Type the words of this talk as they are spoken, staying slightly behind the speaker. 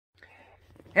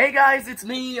Hey guys, it's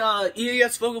me,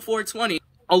 EAS Focal 420,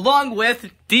 along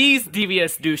with these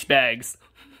Devious Douchebags.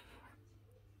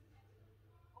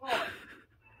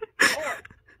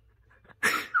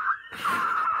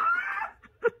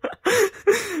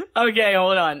 Okay,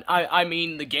 hold on. I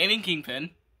mean the Gaming Kingpin.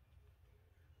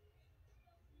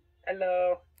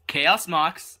 Hello. Chaos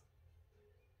Mox.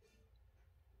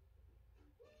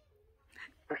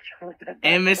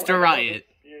 And Mr. Riot.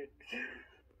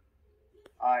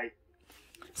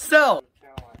 So,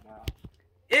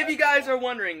 if you guys are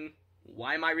wondering,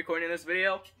 why am I recording this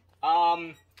video?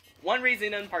 One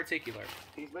reason in particular.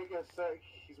 He's making a sex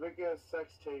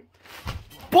tape.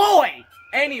 Boy!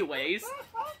 Anyways,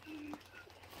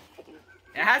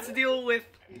 it has to deal with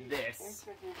this.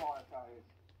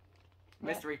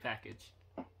 Mystery package.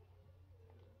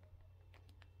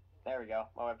 There we go.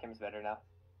 My webcam's better now.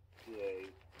 Yay.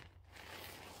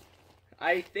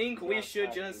 I think we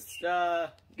should just,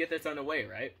 get this on the way,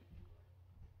 right?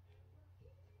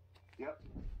 Yep.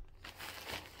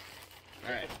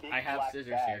 Alright, I have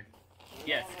scissors here.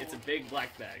 Yes, it's a big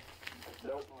black bag.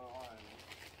 Nope.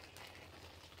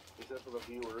 Except for the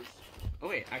viewers. Oh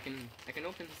wait, I can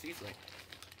open this easily.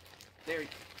 There.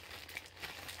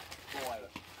 Boy,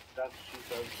 that's what she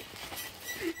says.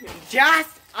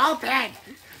 Just open!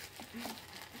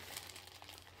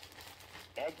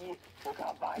 Eggy, we'll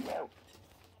come find you.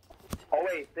 Oh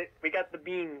wait, we got the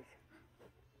beans.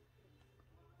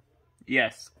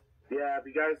 Yes. Yeah,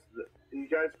 you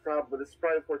guys probably, this is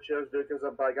probably before Chairs do because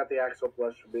I got the Axel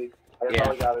plush for me. I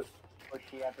probably got it.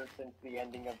 Pushy ever since the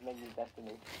ending of Minion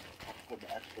Destiny.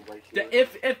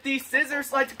 If these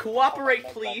scissors like to cooperate,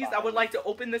 please, I would like to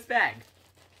open this bag.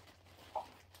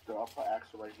 So I'll put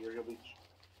Axel right here. He'll be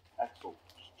Axel.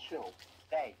 Just chill.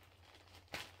 Stay.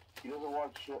 He doesn't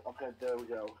want shit. Okay, there we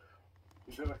go.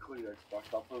 He's in a clean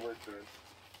Xbox. I'll put it right there.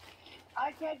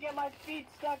 I can't get my feet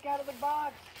stuck out of the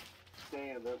box. Stay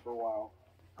in there for a while.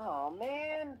 Oh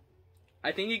man.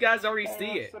 I think you guys already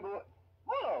see it.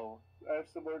 Whoa. I have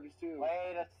similarities too.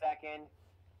 Wait a second.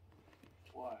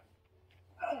 What?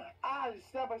 I just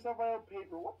stabbed myself by own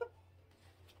paper. What the?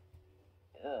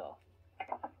 Ew.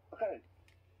 Okay.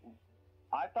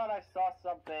 I thought I saw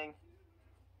something.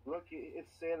 Look,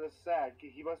 it's Santa's sack.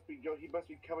 He must be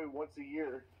coming once a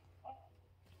year.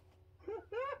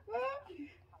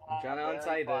 I'm trying to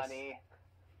untie this. Funny.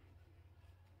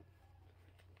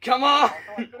 Come on!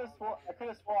 I could have swore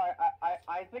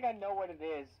I think I know what it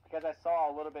is because I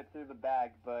saw a little bit through the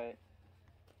bag, but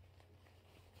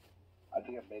I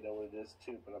think I may know what it is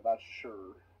too, but I'm not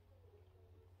sure.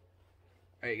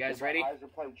 Are you guys ready? My eyes are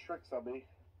playing tricks on me.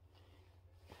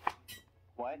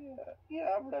 what?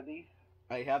 Yeah, I'm ready.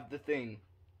 I have the thing.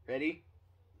 Ready?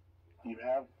 You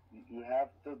have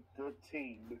the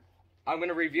team. I'm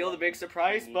gonna reveal the big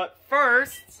surprise, but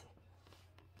first...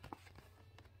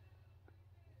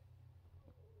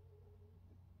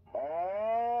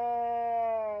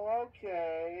 Oh,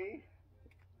 okay.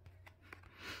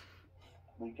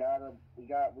 We got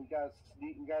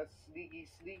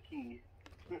sneaky.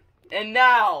 And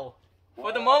now,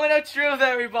 for the moment of truth,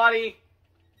 everybody!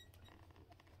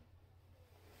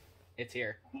 It's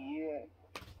here. Yeah.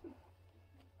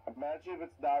 Imagine if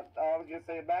it's not, I was gonna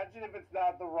say, imagine if it's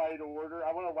not the right order.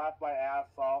 I wanna laugh my ass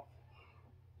off.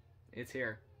 It's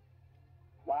here.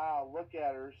 Wow, look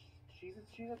at her. She's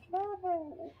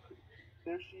adorable.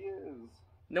 There she is.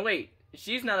 No, wait.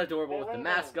 She's not adorable with the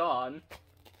mask on.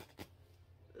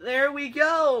 There we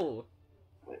go!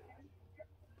 Wait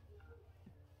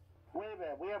a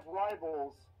minute. We have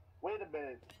rivals. Wait a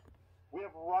minute. We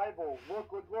have rivals.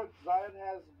 Look. Zion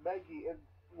has Meggie. And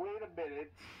wait a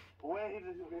minute. Wait a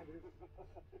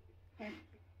minute.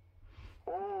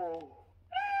 Oh.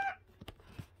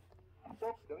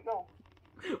 Oops, there we go.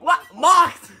 What?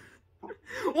 Mocked!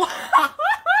 What?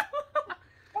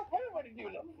 Everybody do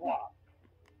the flop.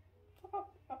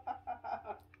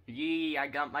 Yee, I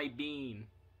got my bean.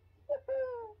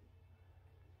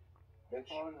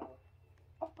 Bitch. Oh, no.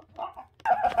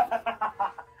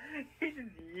 He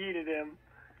just yeeted him.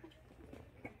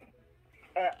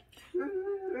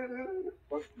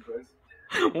 Fuck you guys.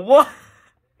 What?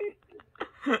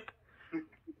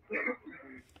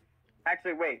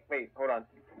 Actually, wait, hold on.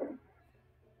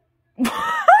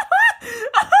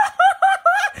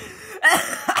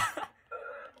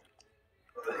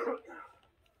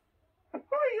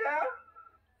 Oh yeah.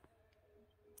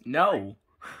 No.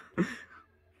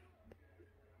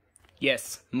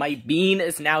 Yes, my bean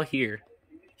is now here.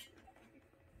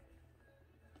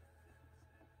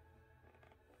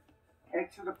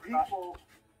 And to the people,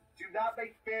 do not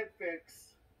make fanfics.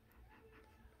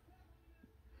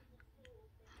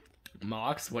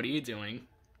 Mox, what are you doing?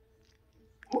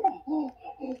 Oh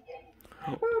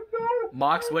no!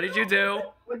 Mox, what did you do?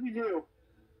 What'd you do?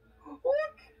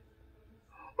 Look!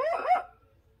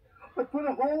 I put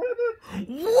a hole in it!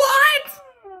 What?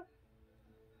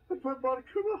 I put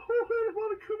Monokuma hole in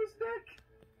Monokuma's neck!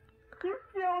 You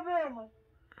killed him!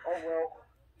 Oh well.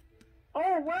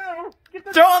 Oh, wow! Get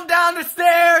the Throw him down the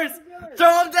stairs!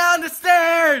 Throw him down the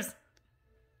stairs!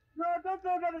 No, don't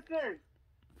go down the stairs!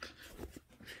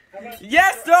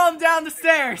 Yes, throw him down the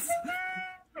stairs!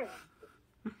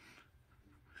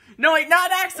 No, wait,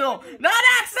 not Axel! Not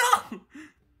Axel!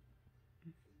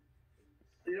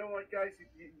 You know what, guys?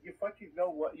 You fucking know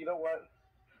what? You know what?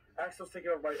 Axel's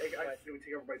taking over my. Take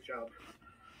over my job.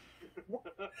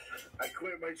 I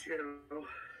quit my channel.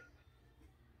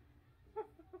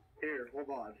 Here, hold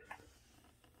on.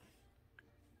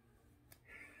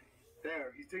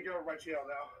 There, he's taking over my channel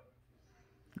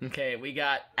now. Okay, we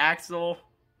got Axel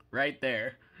right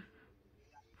there.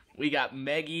 We got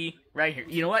Maggie right here.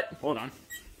 You know what? Hold on.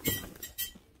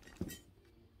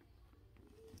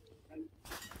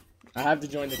 I have to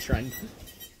join the trend.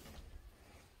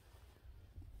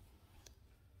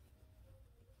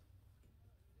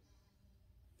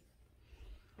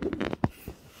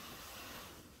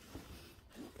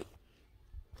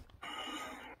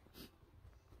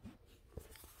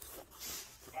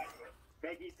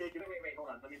 Maggie's taking. Wait, hold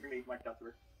on. Let me bring my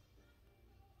customer.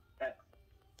 If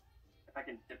I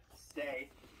can just stay.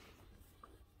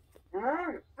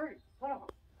 Okay.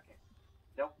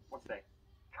 Nope, won't stay.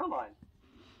 Come on.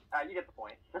 You get the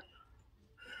point.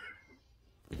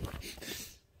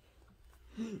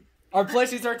 Our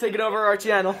plushies are taking over our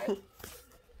channel.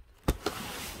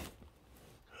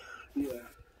 Yeah.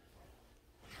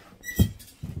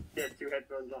 He has 2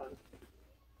 headphones on.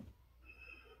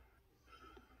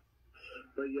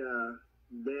 But yeah,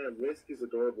 man, Whisk is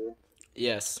adorable.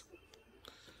 Yes.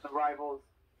 The rivals.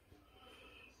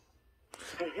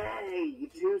 Hey, you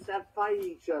two stop fighting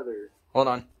each other. Hold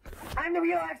on. I'm the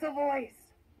real Axel voice!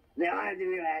 Now I'm the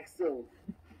real Axel.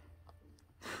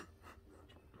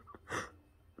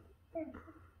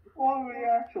 What the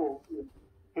actual?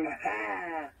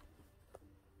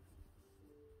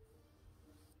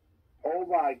 Oh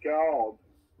my god.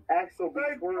 Axel be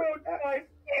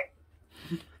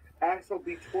Axel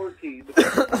be twerking.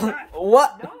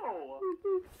 What? No!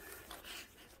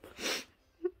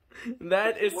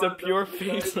 That is the pure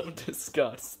face of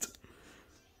disgust.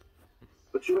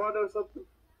 But you wanna know something?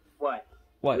 What?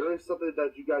 What? There is something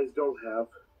that you guys don't have.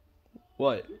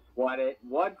 What?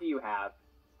 What do you have?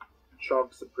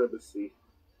 Chalk supremacy.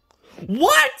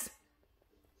 What?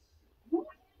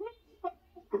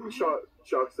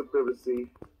 Chalk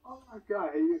supremacy. Oh my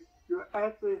god, you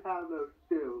actually have those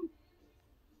too.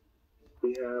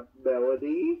 We have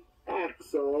Melody,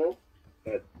 Axel,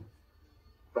 and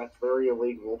that's very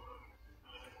illegal.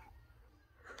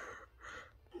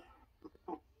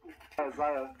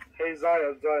 Zion. Hey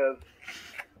Zion.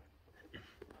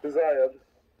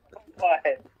 What?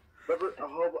 Remember a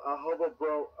hobo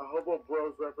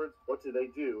bros reference? What do they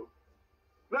do?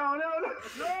 No!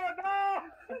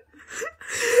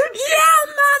 Yeah,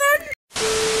 mother!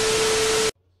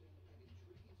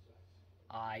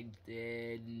 I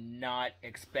did not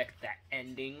expect that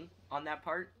ending on that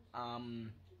part.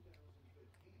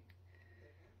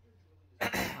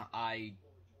 I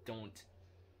don't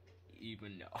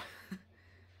even know.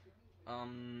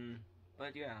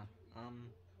 But yeah,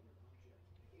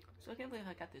 so I can't believe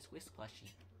I got this Whisk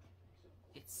plushie.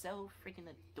 It's so freaking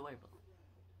adorable.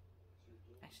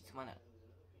 I just wanna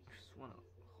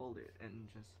hold it and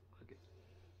just hug it.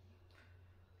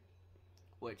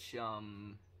 Which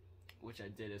I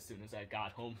did as soon as I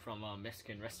got home from a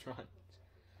Mexican restaurant.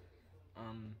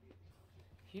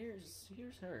 Here's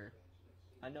her.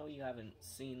 I know you haven't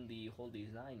seen the whole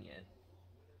design yet.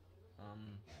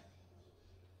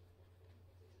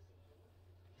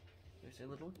 Here's her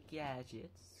little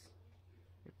gadgets,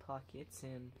 her pockets,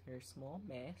 and her small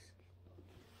mask,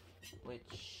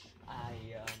 which I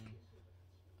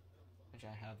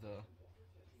have the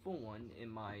full one in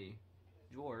my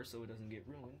drawer so it doesn't get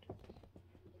ruined.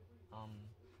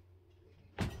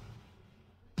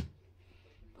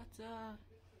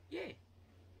 Yeah.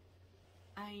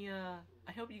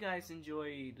 I hope you guys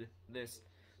enjoyed this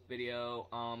video.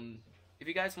 If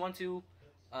you guys want to,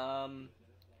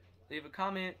 leave a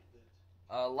comment,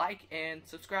 like, and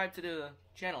subscribe to the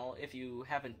channel if you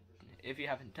haven't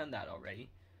done that already.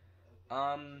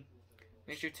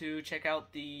 Make sure to check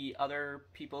out the other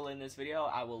people in this video.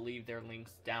 I will leave their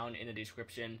links down in the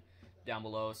description down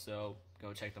below, so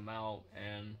go check them out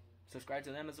and subscribe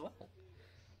to them as well.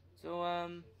 So,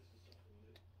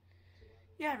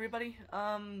 yeah, everybody,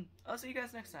 I'll see you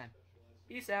guys next time.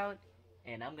 Peace out.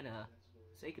 and I'm gonna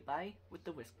say goodbye with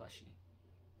the whisk plushie.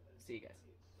 See you guys.